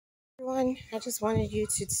Everyone, I just wanted you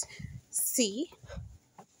to see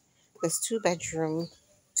this 2-bedroom,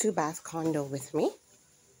 2-bath condo with me.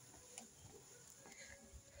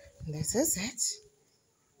 This is it.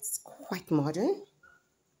 It's quite modern.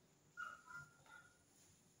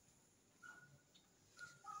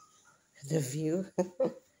 The view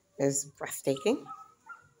is breathtaking.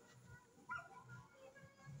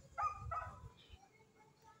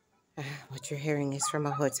 What you're hearing is from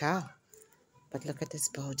a hotel, but look at this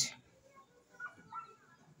boat.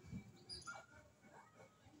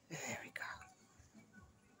 There we go.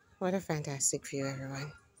 What a fantastic view,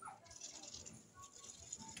 everyone.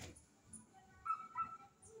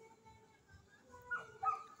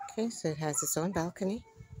 Okay, so it has its own balcony.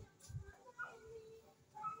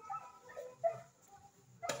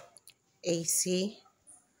 AC,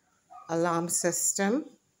 alarm system.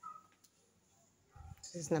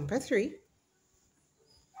 This is number 3.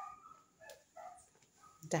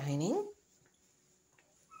 Dining.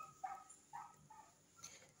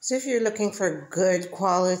 So if you're looking for good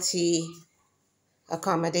quality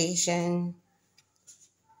accommodation,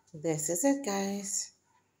 this is it, guys.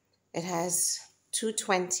 It has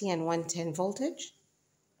 220 and 110 voltage,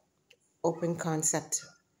 open concept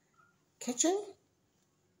kitchen,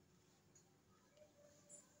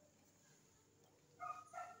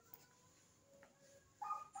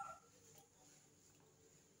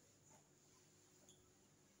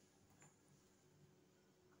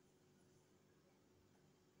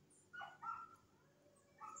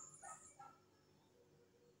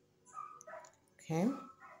 okay,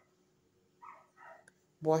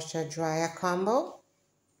 washer dryer combo,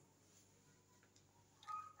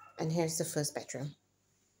 and here's the first bedroom.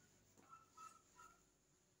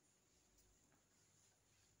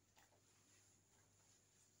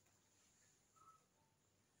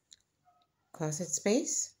 Closet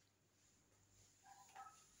space,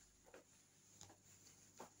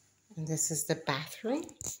 and this is the bathroom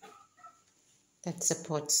that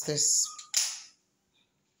supports this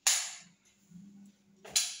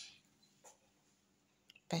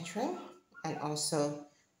bedroom and also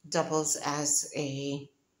doubles as a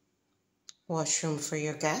washroom for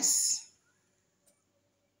your guests.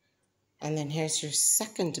 And then here's your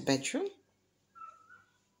second bedroom.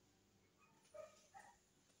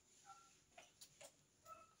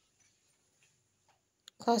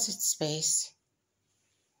 Closet space.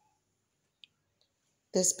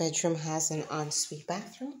 This bedroom has an ensuite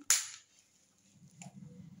bathroom.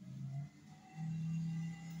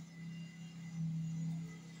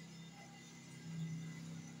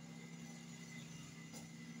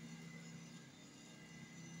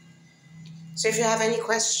 So if you have any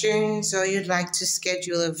questions or you'd like to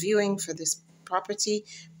schedule a viewing for this property,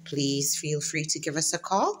 please feel free to give us a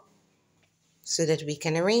call so that we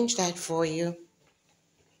can arrange that for you.